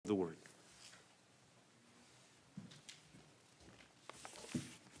the word.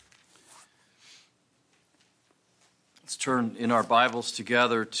 Let's turn in our Bibles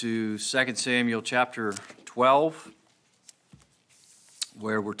together to 2 Samuel chapter 12,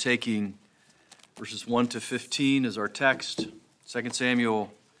 where we're taking verses 1 to 15 as our text. 2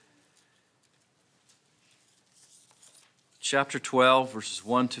 Samuel chapter 12, verses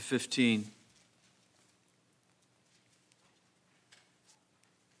 1 to 15.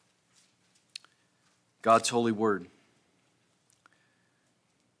 God's holy word.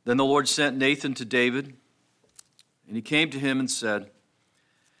 Then the Lord sent Nathan to David, and he came to him and said,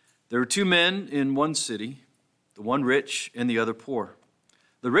 "There were two men in one city, the one rich and the other poor.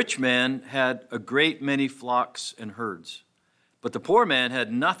 The rich man had a great many flocks and herds, but the poor man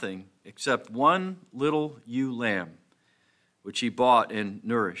had nothing except one little ewe lamb, which he bought and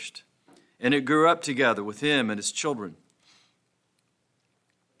nourished, and it grew up together with him and his children.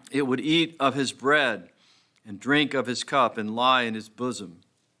 It would eat of his bread and drink of his cup and lie in his bosom,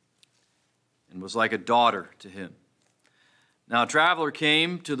 and was like a daughter to him. Now a traveler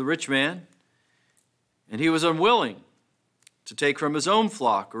came to the rich man, and he was unwilling to take from his own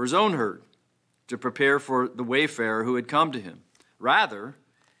flock or his own herd to prepare for the wayfarer who had come to him. Rather,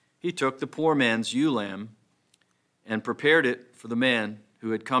 he took the poor man's ewe lamb and prepared it for the man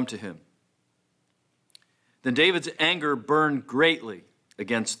who had come to him. Then David's anger burned greatly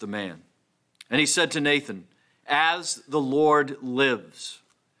against the man. And he said to Nathan, "As the Lord lives,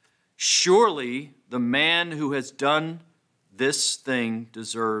 surely the man who has done this thing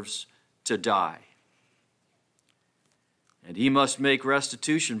deserves to die. And he must make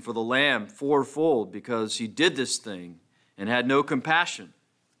restitution for the lamb fourfold, because he did this thing and had no compassion."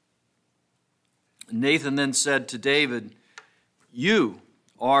 Nathan then said to David, "You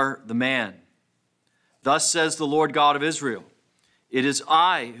are the man. Thus says the Lord God of Israel, it is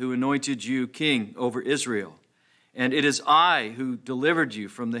I who anointed you king over Israel, and it is I who delivered you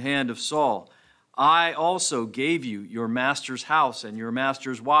from the hand of Saul. I also gave you your master's house and your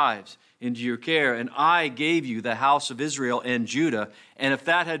master's wives into your care, and I gave you the house of Israel and Judah. And if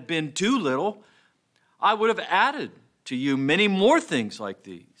that had been too little, I would have added to you many more things like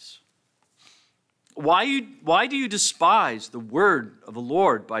these. Why do you despise the word of the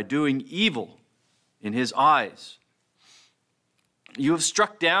Lord by doing evil in his eyes? You have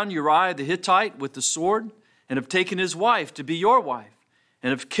struck down Uriah the Hittite with the sword, and have taken his wife to be your wife, and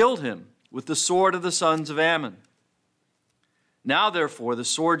have killed him with the sword of the sons of Ammon. Now, therefore, the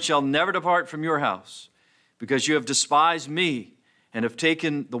sword shall never depart from your house, because you have despised me, and have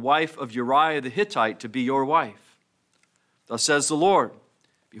taken the wife of Uriah the Hittite to be your wife. Thus says the Lord,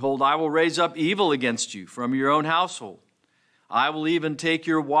 behold, I will raise up evil against you from your own household. I will even take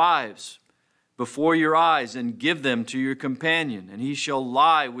your wives before your eyes and give them to your companion, and he shall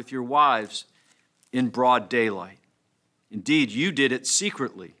lie with your wives in broad daylight. Indeed, you did it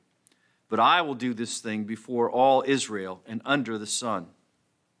secretly, but I will do this thing before all Israel and under the sun."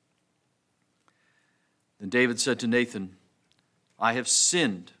 Then David said to Nathan, "I have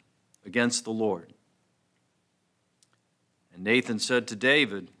sinned against the Lord." And Nathan said to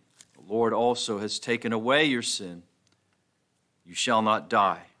David, "The Lord also has taken away your sin. You shall not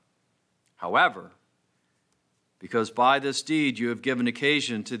die. However, because by this deed you have given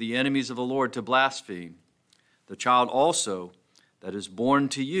occasion to the enemies of the Lord to blaspheme, the child also that is born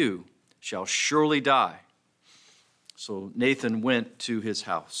to you shall surely die." So Nathan went to his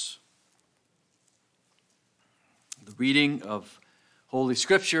house. The reading of Holy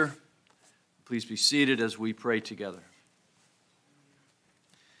Scripture. Please be seated as we pray together.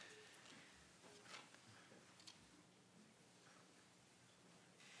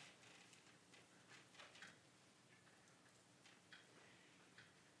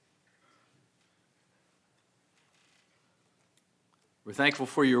 We're thankful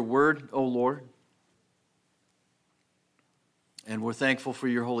for your word, O Lord, and we're thankful for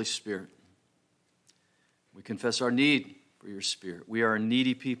your Holy Spirit. We confess our need for your Spirit. We are a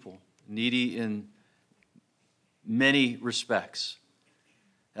needy people, needy in many respects.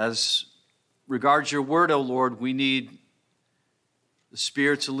 As regards your word, O Lord, we need the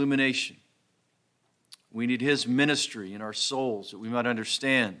Spirit's illumination. We need his ministry in our souls that we might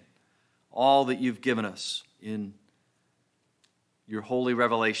understand all that you've given us in your holy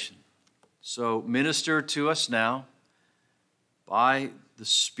revelation. So minister to us now by the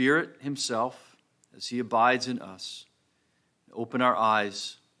Spirit himself as he abides in us. Open our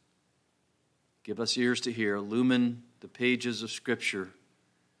eyes. Give us ears to hear. Illumine the pages of Scripture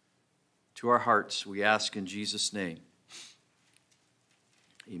to our hearts, we ask in Jesus' name.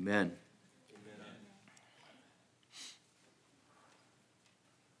 Amen.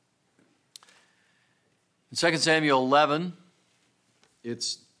 In 2 Samuel 11,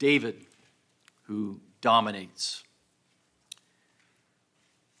 it's David who dominates.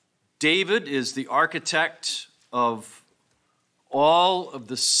 David is the architect of all of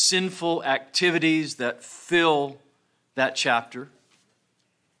the sinful activities that fill that chapter.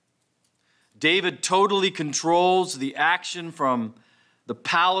 David totally controls the action from the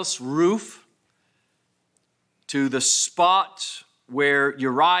palace roof to the spot where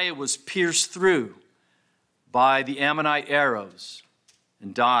Uriah was pierced through by the Ammonite arrows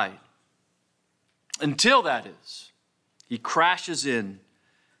and died. Until, that is, he crashes in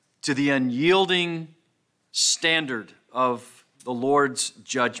to the unyielding standard of the Lord's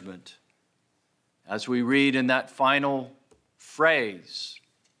judgment. As we read in that final phrase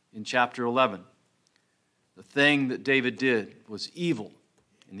in chapter 11, the thing that David did was evil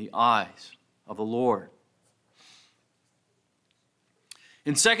in the eyes of the Lord.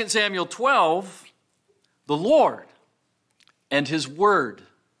 In 2 Samuel 12, the Lord and his word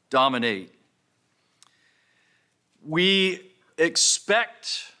dominate. We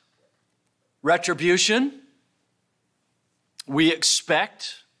expect retribution. We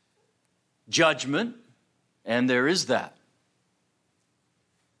expect judgment, and there is that.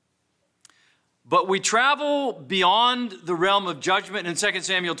 But we travel beyond the realm of judgment in 2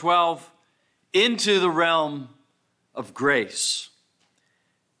 Samuel 12 into the realm of grace.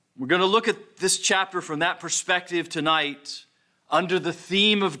 We're going to look at this chapter from that perspective tonight under the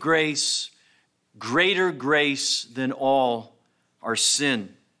theme of grace, greater grace than all our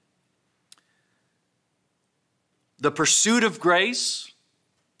sin. The pursuit of grace,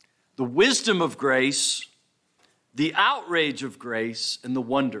 the wisdom of grace, the outrage of grace, and the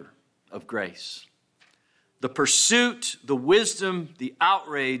wonder of grace. The pursuit, the wisdom, the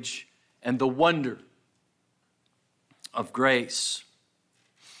outrage, and the wonder of grace.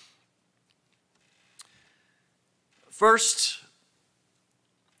 First,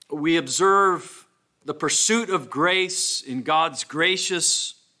 we observe the pursuit of grace in God's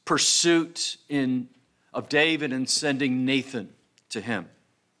gracious pursuit of David in sending Nathan to him.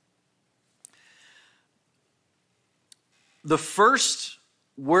 The first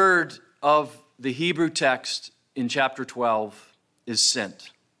word of the Hebrew text in chapter 12 is sent.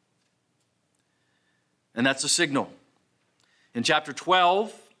 And that's a signal. In chapter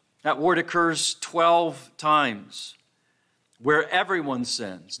 12, that word occurs 12 times, where everyone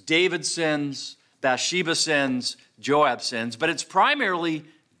sins. David sins, Bathsheba sins, Joab sins, but it's primarily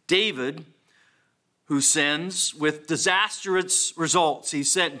David who sins with disastrous results. He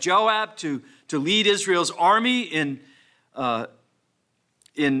sent Joab to lead Israel's army in the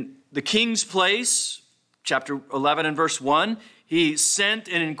king's place, chapter 11 and verse 1. He sent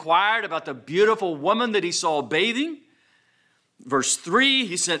and inquired about the beautiful woman that he saw bathing. Verse 3,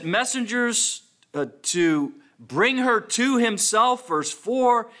 he sent messengers to bring her to himself. Verse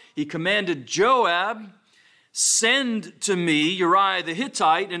 4, he commanded Joab, send to me Uriah the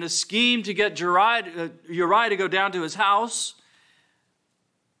Hittite, in a scheme to get Uriah to go down to his house.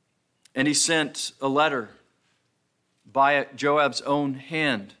 And he sent a letter by Joab's own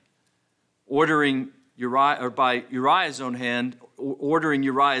hand, ordering Uriah's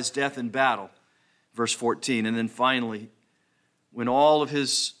death in battle. Verse 14. And then finally, when all of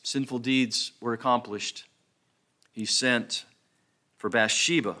his sinful deeds were accomplished, he sent for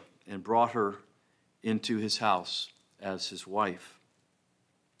Bathsheba and brought her into his house as his wife.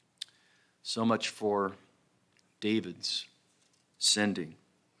 So much for David's sending.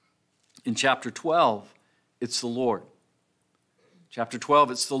 In chapter 12, it's the Lord. Chapter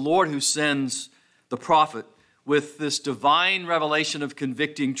 12, it's the Lord who sends the prophet with this divine revelation of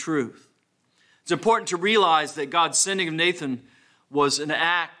convicting truth. It's important to realize that God's sending of Nathan was an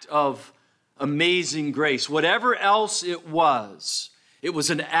act of amazing grace. Whatever else it was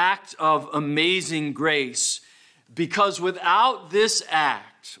an act of amazing grace, because without this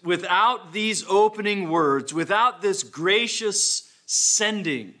act, without these opening words, without this gracious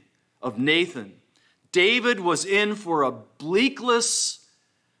sending of Nathan, David was in for a bleak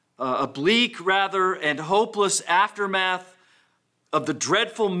and hopeless aftermath of the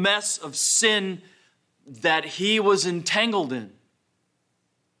dreadful mess of sin that he was entangled in.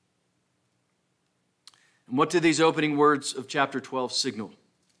 And what do these opening words of chapter 12 signal?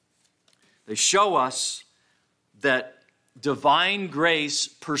 They show us that divine grace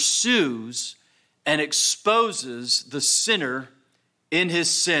pursues and exposes the sinner in his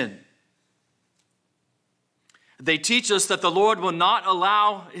sin. They teach us that the Lord will not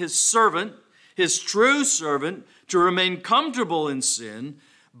allow his servant, his true servant, to remain comfortable in sin,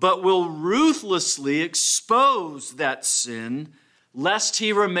 but will ruthlessly expose that sin, lest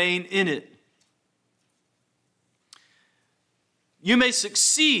he remain in it. You may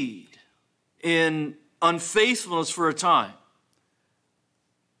succeed in unfaithfulness for a time,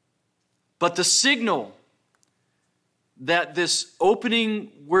 but the signal that this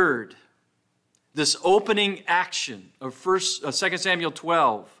opening word, this opening action of 2 Samuel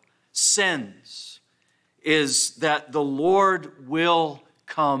 12 sends is that the Lord will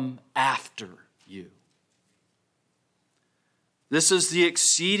come after you. This is the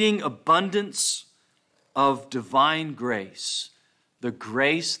exceeding abundance of divine grace, the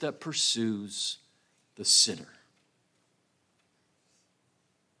grace that pursues the sinner.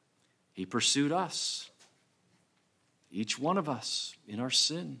 He pursued us, each one of us in our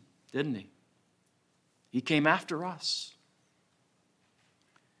sin, didn't he? He came after us.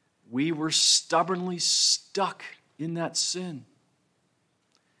 We were stubbornly stuck in that sin.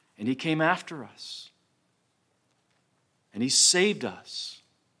 And he came after us. And he saved us.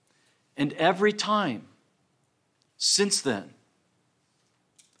 And every time since then,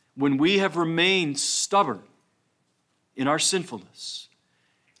 when we have remained stubborn in our sinfulness,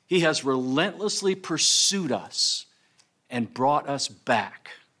 he has relentlessly pursued us and brought us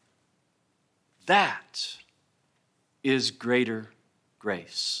back. That is greater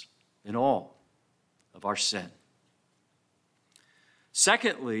grace in all of our sin.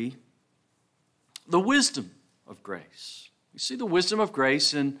 Secondly, the wisdom of grace. You see the wisdom of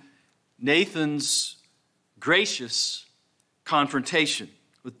grace in Nathan's gracious confrontation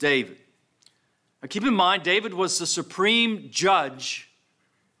with David. Now keep in mind, David was the supreme judge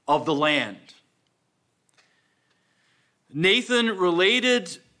of the land. Nathan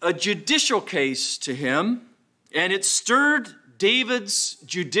related a judicial case to him, and it stirred David's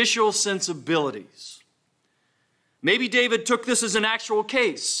judicial sensibilities. Maybe David took this as an actual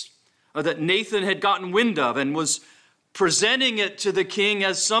case that Nathan had gotten wind of and was presenting it to the king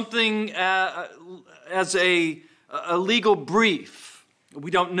as something, as a legal brief.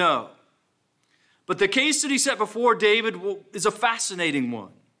 We don't know. But the case that he set before David is a fascinating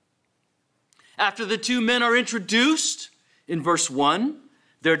one. After the two men are introduced in verse 1,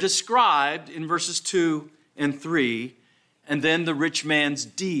 they're described in verses 2 and 3, and then the rich man's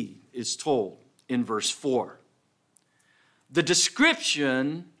deed is told in verse 4. The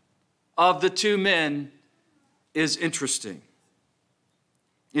description of the two men is interesting.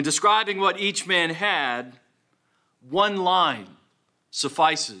 In describing what each man had, one line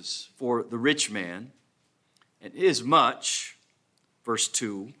suffices for the rich man, and is much, verse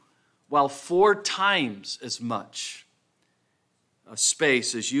 2, while 4 times as much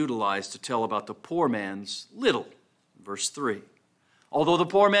space is utilized to tell about the poor man's little, verse 3. Although the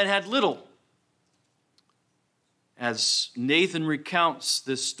poor man had little, as Nathan recounts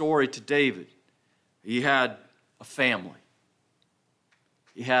this story to David, he had a family.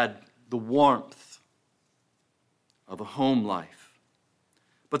 He had the warmth of a home life.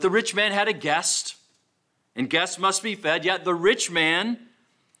 But the rich man had a guest, and guests must be fed, yet the rich man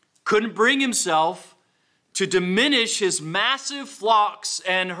couldn't bring himself to diminish his massive flocks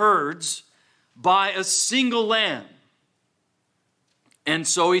and herds by a single lamb. And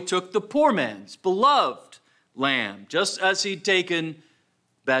so he took the poor man's beloved lamb, just as he'd taken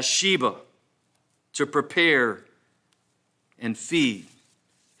Bathsheba to prepare and feed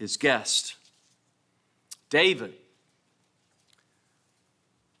his guest. David,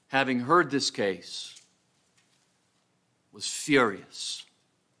 having heard this case, was furious.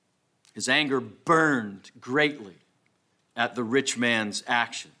 His anger burned greatly at the rich man's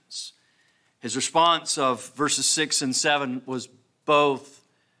actions. His response of verses 6 and 7 was both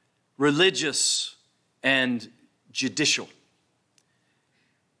religious and judicial.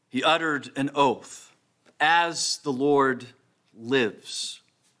 He uttered an oath, "As the Lord lives."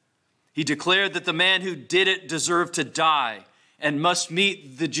 He declared that the man who did it deserved to die and must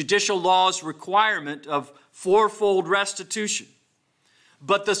meet the judicial law's requirement of 4-fold restitution.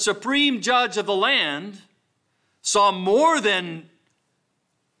 But the supreme judge of the land saw more than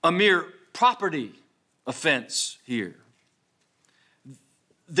a mere property offense here.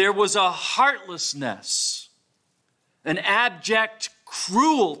 There was a heartlessness, an abject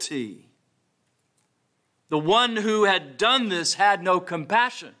cruelty. The one who had done this had no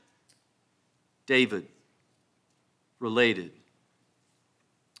compassion, David related.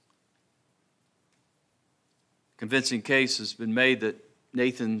 Convincing case has been made that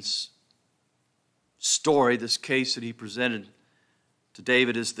Nathan's story, this case that he presented to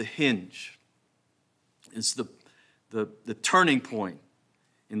David, is the hinge. It's the turning point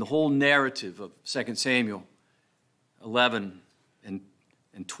in the whole narrative of 2 Samuel 11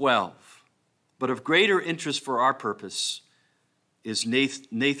 and 12. But of greater interest for our purpose is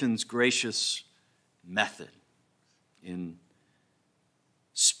Nathan's gracious method in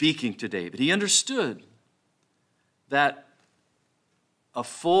speaking to David. He understood that a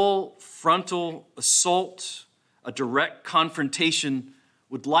full frontal assault, a direct confrontation,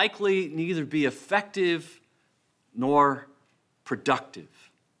 would likely neither be effective nor productive.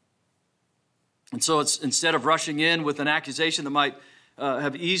 And so instead of rushing in with an accusation that might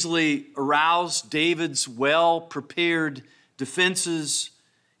have easily aroused David's well-prepared defenses,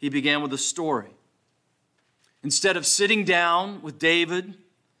 he began with a story. Instead of sitting down with David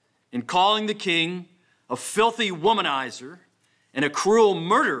and calling the king a filthy womanizer and a cruel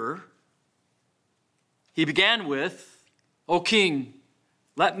murderer, he began with, "O king,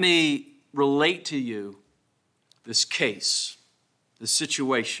 let me relate to you this case, this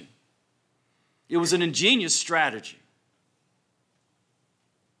situation." It was an ingenious strategy.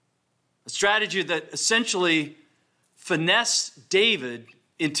 A strategy that essentially finessed David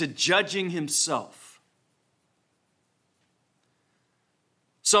into judging himself.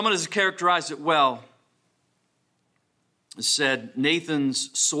 Someone has characterized it well. It said,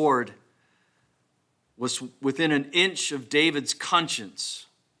 Nathan's sword was within an inch of David's conscience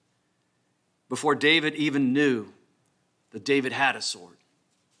before David even knew that David had a sword.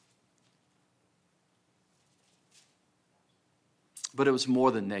 But it was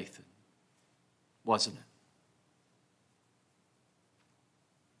more than Nathan, wasn't it?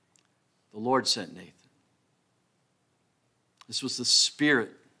 The Lord sent Nathan. This was the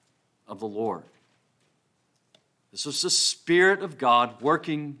Spirit of the Lord. This was the Spirit of God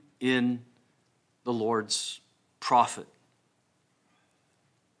working in the Lord's prophet.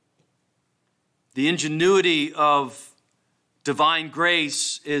 The ingenuity of divine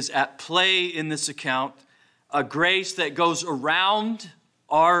grace is at play in this account, a grace that goes around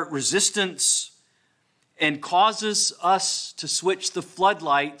our resistance and causes us to switch the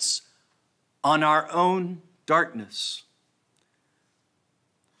floodlights on our own darkness.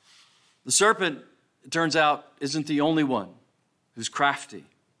 The serpent, it turns out, isn't the only one who's crafty.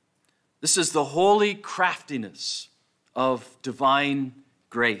 This is the holy craftiness of divine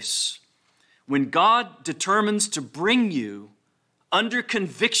grace. When God determines to bring you under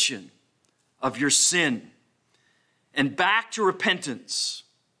conviction of your sin and back to repentance,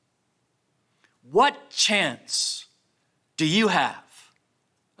 what chance do you have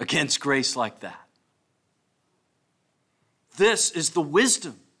against grace like that? This is the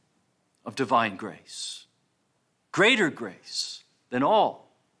wisdom of divine grace. Greater grace than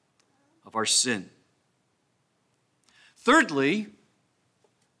all of our sin. Thirdly,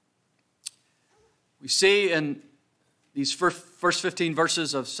 we see in these first 15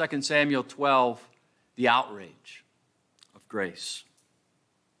 verses of 2 Samuel 12 the outrage of grace.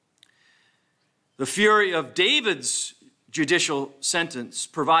 The fury of David's judicial sentence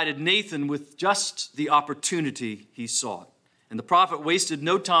provided Nathan with just the opportunity he sought. And the prophet wasted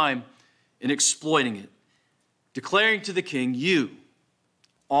no time in exploiting it, declaring to the king, "You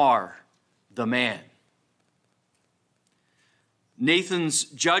are the man." Nathan's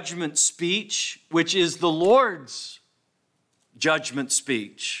judgment speech, which is the Lord's judgment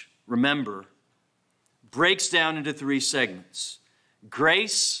speech, remember, breaks down into three segments.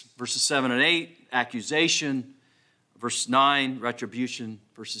 Grace, verses 7 and 8, accusation, verse 9, retribution,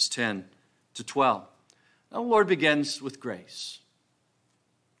 verses 10 to 12. Now the Lord begins with grace.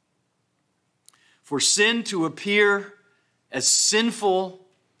 For sin to appear as sinful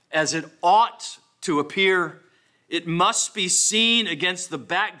as it ought to appear, it must be seen against the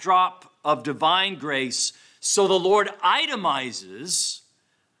backdrop of divine grace. So the Lord itemizes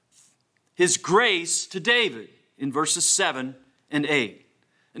his grace to David in verses 7 and 8.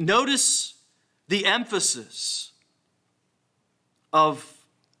 Notice the emphasis of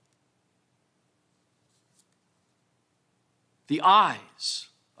the eyes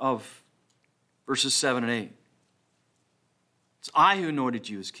of verses 7 and 8. It's I who anointed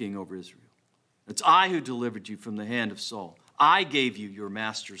you as king over Israel. It's I who delivered you from the hand of Saul. I gave you your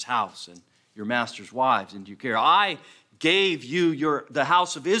master's house and your master's wives in due care. I gave you the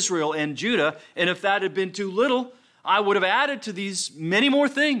house of Israel and Judah, and if that had been too little, I would have added to these many more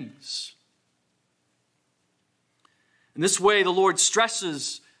things. In this way, the Lord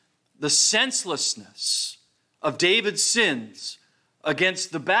stresses the senselessness of David's sins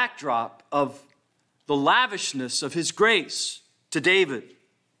against the backdrop of the lavishness of his grace to David.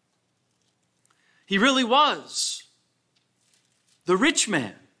 He really was the rich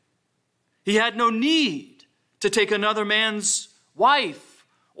man. He had no need to take another man's wife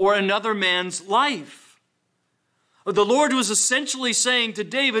or another man's life. The Lord was essentially saying to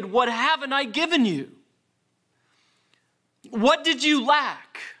David, what haven't I given you? What did you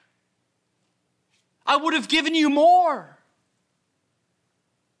lack? I would have given you more.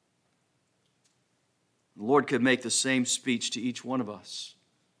 The Lord could make the same speech to each one of us.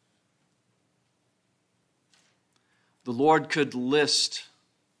 The Lord could list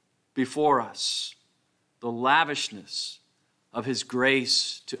before us the lavishness of his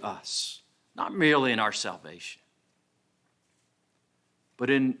grace to us, not merely in our salvation, but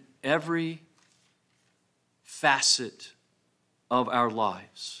in every facet of our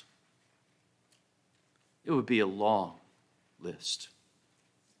lives. It would be a long list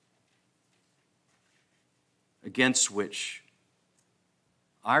against which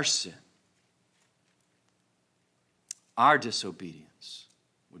our sin, our disobedience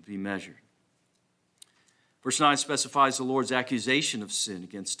would be measured. Verse 9 specifies the Lord's accusation of sin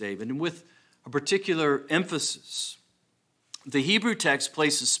against David, and with a particular emphasis. The Hebrew text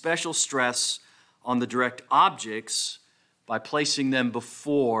places special stress on the direct objects by placing them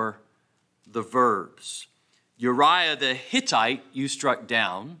before the verbs. Uriah the Hittite you struck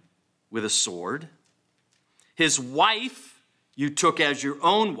down with a sword. His wife you took as your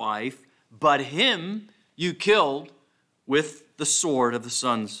own wife, but him you killed with the sword of the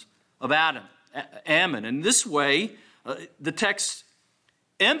sons of Ammon. In this way, the text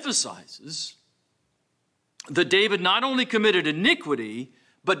emphasizes that David not only committed iniquity,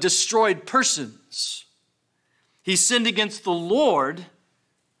 but destroyed persons. He sinned against the Lord,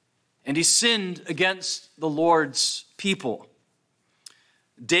 and he sinned against the Lord's people.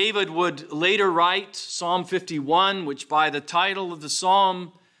 David would later write Psalm 51, which by the title of the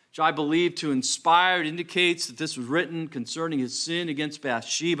psalm, which I believe to inspire, it indicates that this was written concerning his sin against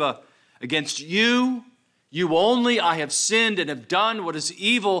Bathsheba. Against you, you only, I have sinned and have done what is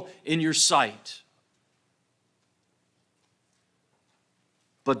evil in your sight.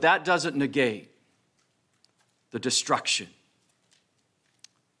 But that doesn't negate the destruction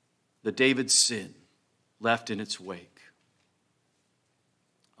that David's sin left in its wake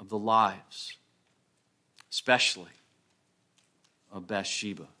of the lives, especially of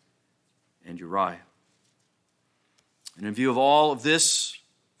Bathsheba and Uriah. And in view of all of this,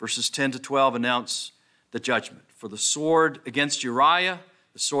 verses 10 to 12 announce the judgment. For the sword against Uriah,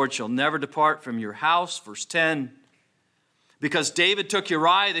 the sword shall never depart from your house. Verse 10, because David took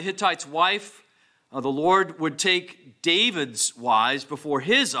Uriah the Hittite's wife, the Lord would take David's wives before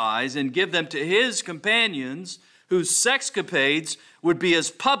his eyes and give them to his companions, whose sexcapades would be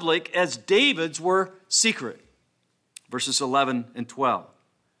as public as David's were secret. Verses 11 and 12.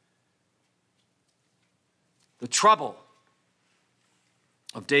 The trouble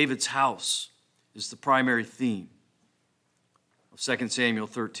of David's house is the primary theme of 2 Samuel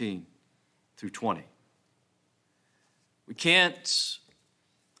 13 through 20. We can't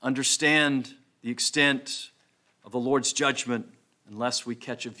understand the extent of the Lord's judgment unless we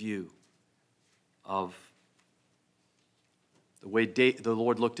catch a view of the way the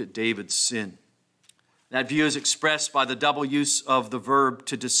Lord looked at David's sin. That view is expressed by the double use of the verb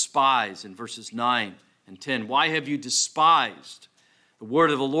to despise in verses 9 and 10. Why have you despised the word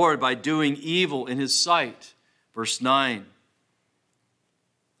of the Lord by doing evil in his sight? Verse 9.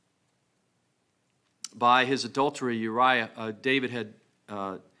 By his adultery, David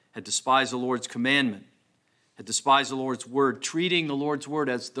had despised the Lord's commandment, had despised the Lord's word, treating the Lord's word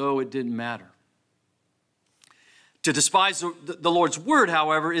as though it didn't matter. To despise the Lord's word,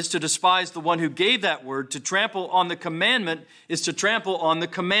 however, is to despise the one who gave that word. To trample on the commandment is to trample on the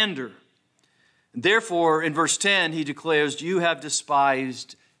commander. And therefore, in verse 10, he declares, you have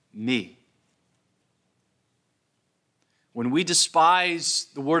despised me. When we despise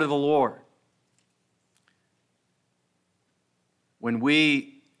the word of the Lord, when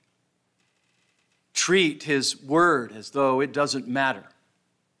we treat his word as though it doesn't matter,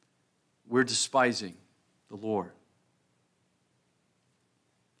 we're despising the Lord.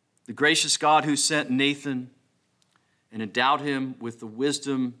 The gracious God who sent Nathan and endowed him with the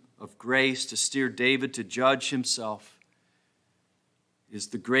wisdom of grace to steer David to judge himself is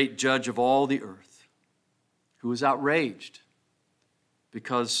the great judge of all the earth, who was outraged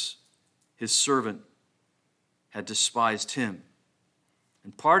because his servant had despised him.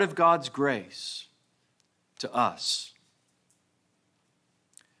 And part of God's grace to us,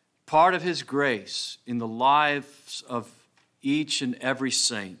 part of his grace in the lives of each and every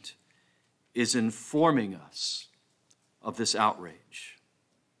saint, is informing us of this outrage.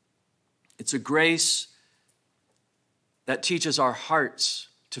 It's a grace that teaches our hearts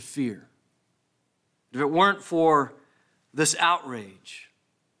to fear. If it weren't for this outrage,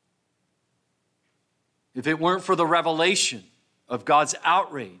 if it weren't for the revelation of God's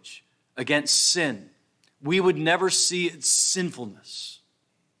outrage against sin, we would never see its sinfulness.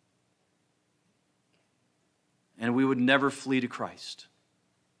 And we would never flee to Christ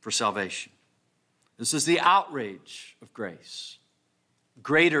for salvation. This is the outrage of grace,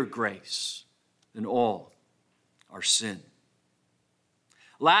 greater grace than all our sin.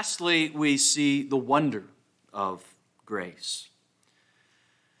 Lastly, we see the wonder of grace.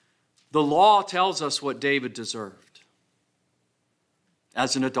 The law tells us what David deserved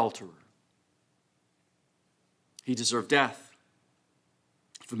as an adulterer. He deserved death.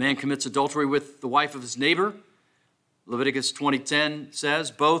 If a man commits adultery with the wife of his neighbor, Leviticus 20:10 says,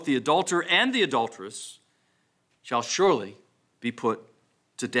 both the adulterer and the adulteress shall surely be put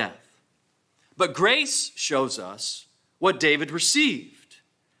to death. But grace shows us what David received: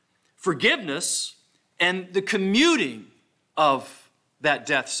 forgiveness and the commuting of that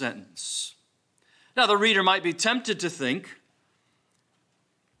death sentence. Now, the reader might be tempted to think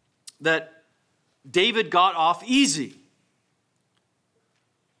that David got off easy,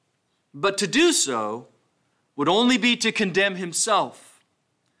 but to do so would only be to condemn himself,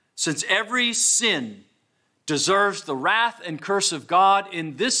 since every sin deserves the wrath and curse of God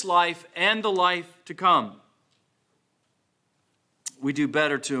in this life and the life to come. We do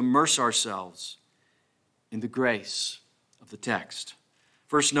better to immerse ourselves in the grace of the text.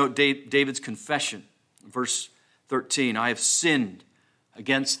 First, note David's confession. Verse 13, I have sinned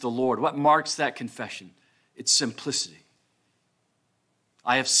against the Lord. What marks that confession? It's simplicity.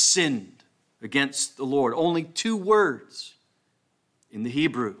 I have sinned against the Lord. Only 2 words in the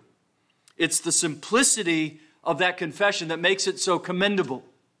Hebrew. It's the simplicity of that confession that makes it so commendable.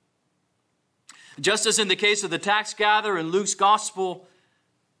 Just as in the case of the tax gatherer in Luke's gospel,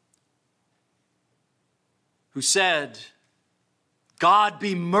 who said, God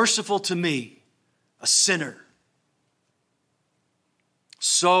be merciful to me, a sinner.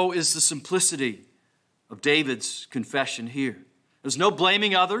 So is the simplicity of David's confession here. There's no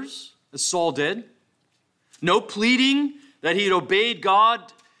blaming others, as Saul did. No pleading that he had obeyed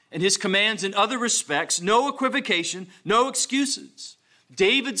God and his commands in other respects. No equivocation, no excuses.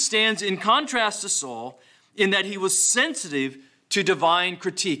 David stands in contrast to Saul in that he was sensitive to divine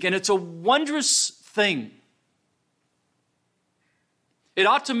critique. And it's a wondrous thing. It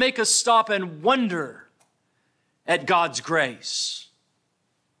ought to make us stop and wonder at God's grace.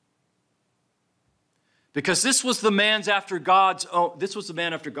 Because this was the man after God's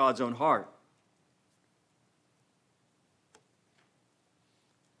own heart.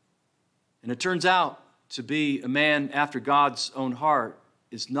 And it turns out to be a man after God's own heart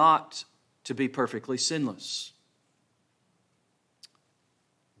is not to be perfectly sinless.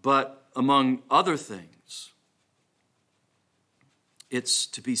 But among other things, it's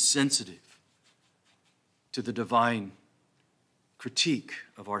to be sensitive to the divine critique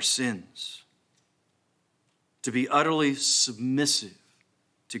of our sins, to be utterly submissive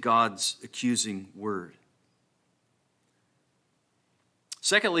to God's accusing word.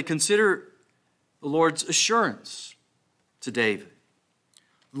 Secondly, consider the Lord's assurance to David.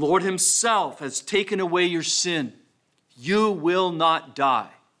 The Lord himself has taken away your sin. You will not die.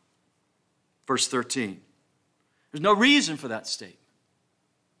 Verse 13. There's no reason for that statement.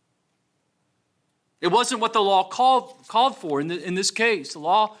 It wasn't what the law called for in this case. The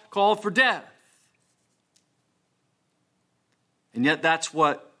law called for death. And yet that's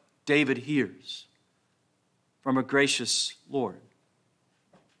what David hears from a gracious Lord.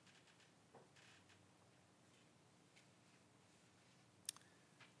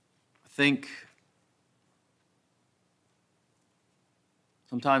 I think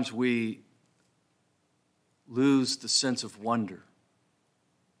sometimes we lose the sense of wonder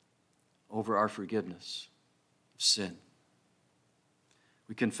over our forgiveness of sin.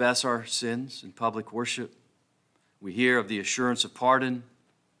 We confess our sins in public worship. We hear of the assurance of pardon.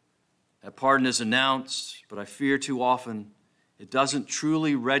 That pardon is announced, but I fear too often it doesn't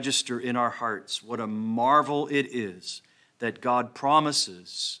truly register in our hearts what a marvel it is that God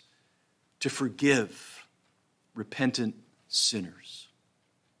promises to forgive repentant sinners.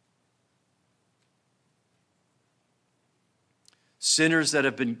 Sinners that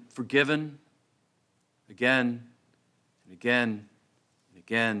have been forgiven again and again and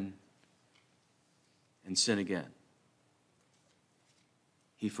again and sin again.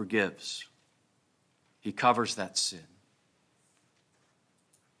 He forgives. He covers that sin.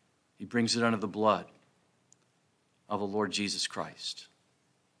 He brings it under the blood of the Lord Jesus Christ.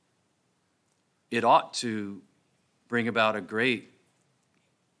 It ought to bring about a great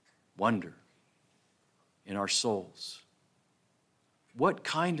wonder in our souls. What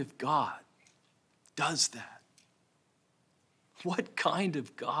kind of God does that? What kind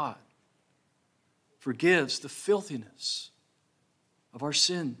of God forgives the filthiness of our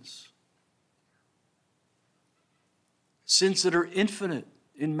sins? Sins that are infinite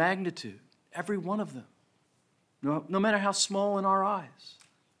in magnitude, Every one of them. No matter how small in our eyes.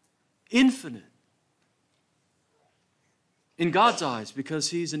 Infinite in God's eyes,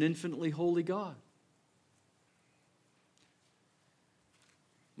 because He's an infinitely holy God.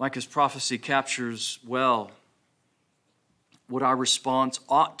 Micah's prophecy captures well what our response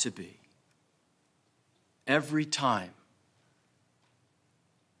ought to be every time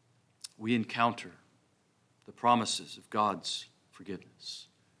we encounter the promises of God's forgiveness.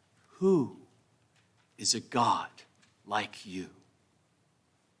 Who is a God like you,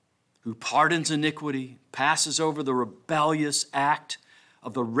 who pardons iniquity, passes over the rebellious act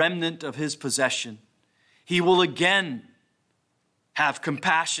of the remnant of His possession? He will again have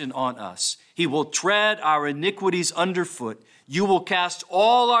compassion on us. He will tread our iniquities underfoot. You will cast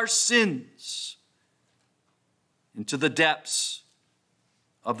all our sins into the depths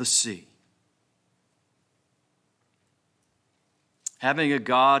of the sea. Having a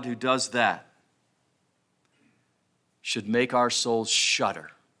God who does that should make our souls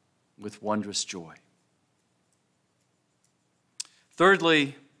shudder with wondrous joy.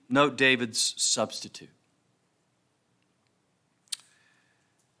 Thirdly, note David's substitute.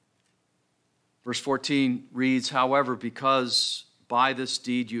 Verse 14 reads, however, because by this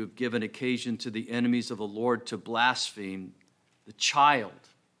deed you have given occasion to the enemies of the Lord to blaspheme, the child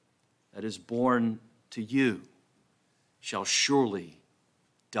that is born to you shall surely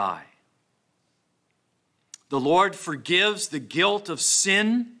die. The Lord forgives the guilt of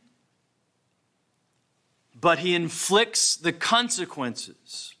sin, but He inflicts the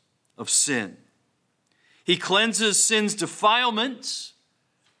consequences of sin. He cleanses sin's defilement,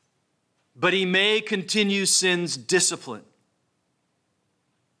 but He may continue sin's discipline.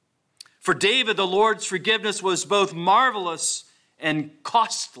 For David, the Lord's forgiveness was both marvelous and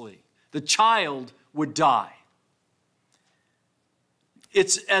costly. The child would die.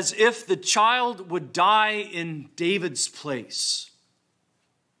 It's as if the child would die in David's place.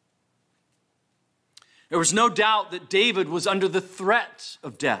 There was no doubt that David was under the threat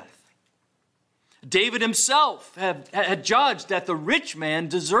of death. David himself had judged that the rich man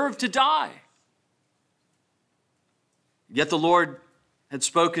deserved to die. Yet the Lord had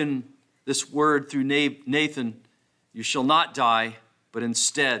spoken this word through Nathan, you shall not die, but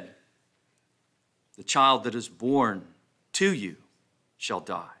instead the child that is born to you shall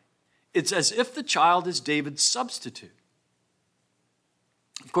die. It's as if the child is David's substitute.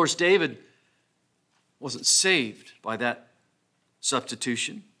 Of course, David wasn't saved by that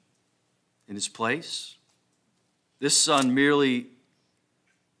substitution in his place. This son merely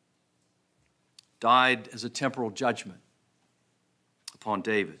died as a temporal judgment upon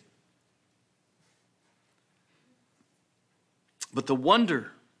David. But the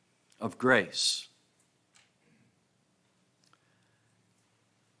wonder of grace,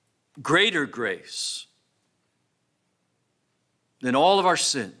 greater grace than all of our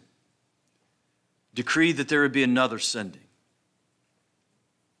sin, decreed that there would be another sending.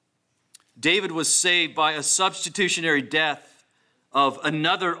 David was saved by a substitutionary death of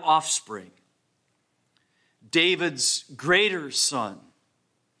another offspring, David's greater son,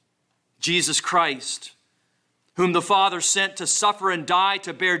 Jesus Christ, whom the Father sent to suffer and die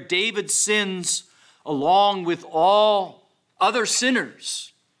to bear David's sins along with all other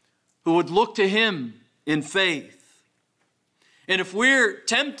sinners who would look to Him in faith. And if we're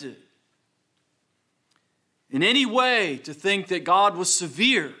tempted in any way to think that God was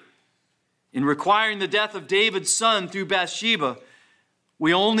severe in requiring the death of David's son through Bathsheba,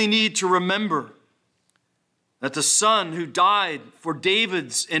 we only need to remember that the Son who died for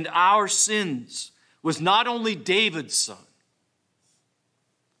David's and our sins was not only David's son,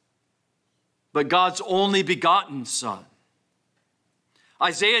 but God's only begotten Son.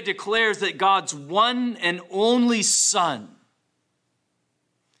 Isaiah declares that God's one and only Son,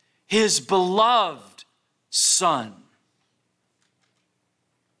 His beloved Son,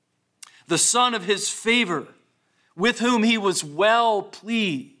 the Son of His favor, with whom He was well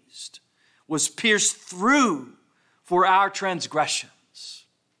pleased, was pierced through for our transgressions.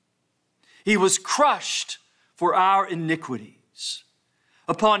 He was crushed for our iniquities.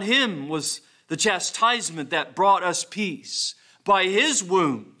 Upon Him was the chastisement that brought us peace. By His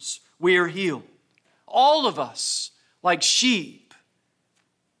wounds we are healed. All of us, like sheep,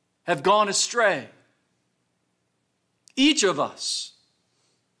 have gone astray. Each of us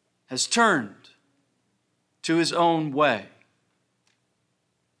has turned to his own way.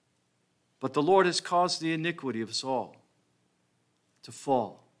 But the Lord has caused the iniquity of us all to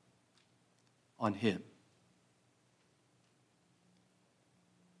fall on Him.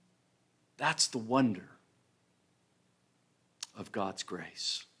 That's the wonder of God's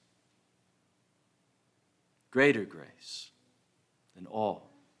grace. greater grace than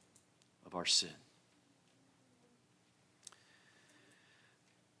all of our sin.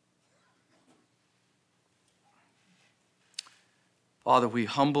 Father, we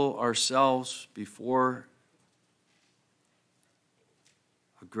humble ourselves before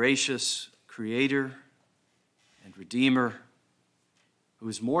a gracious Creator and Redeemer who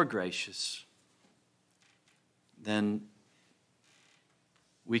is more gracious than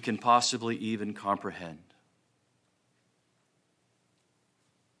we can possibly even comprehend.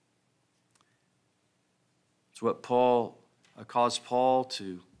 It's what caused Paul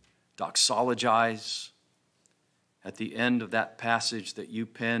to doxologize at the end of that passage that you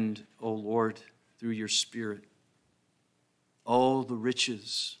penned, O Lord, through your Spirit. Oh, the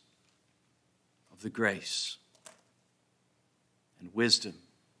riches of the grace and wisdom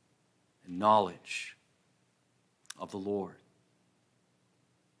and knowledge of the Lord.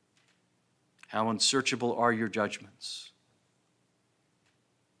 How unsearchable are your judgments.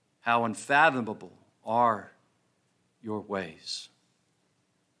 How unfathomable are your ways.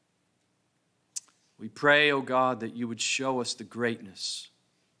 We pray, O God, that you would show us the greatness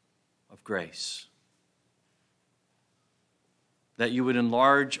of grace, that you would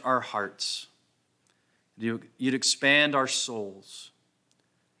enlarge our hearts, you'd expand our souls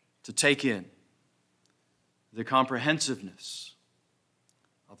to take in the comprehensiveness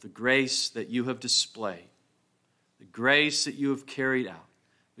of the grace that you have displayed, the grace that you have carried out,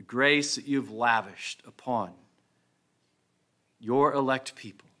 the grace that you have lavished upon your elect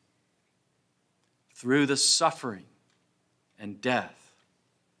people through the suffering and death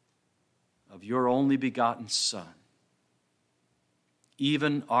of your only begotten Son,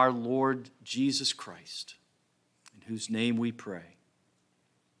 even our Lord Jesus Christ, in whose name we pray.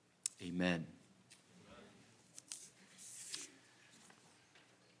 Amen.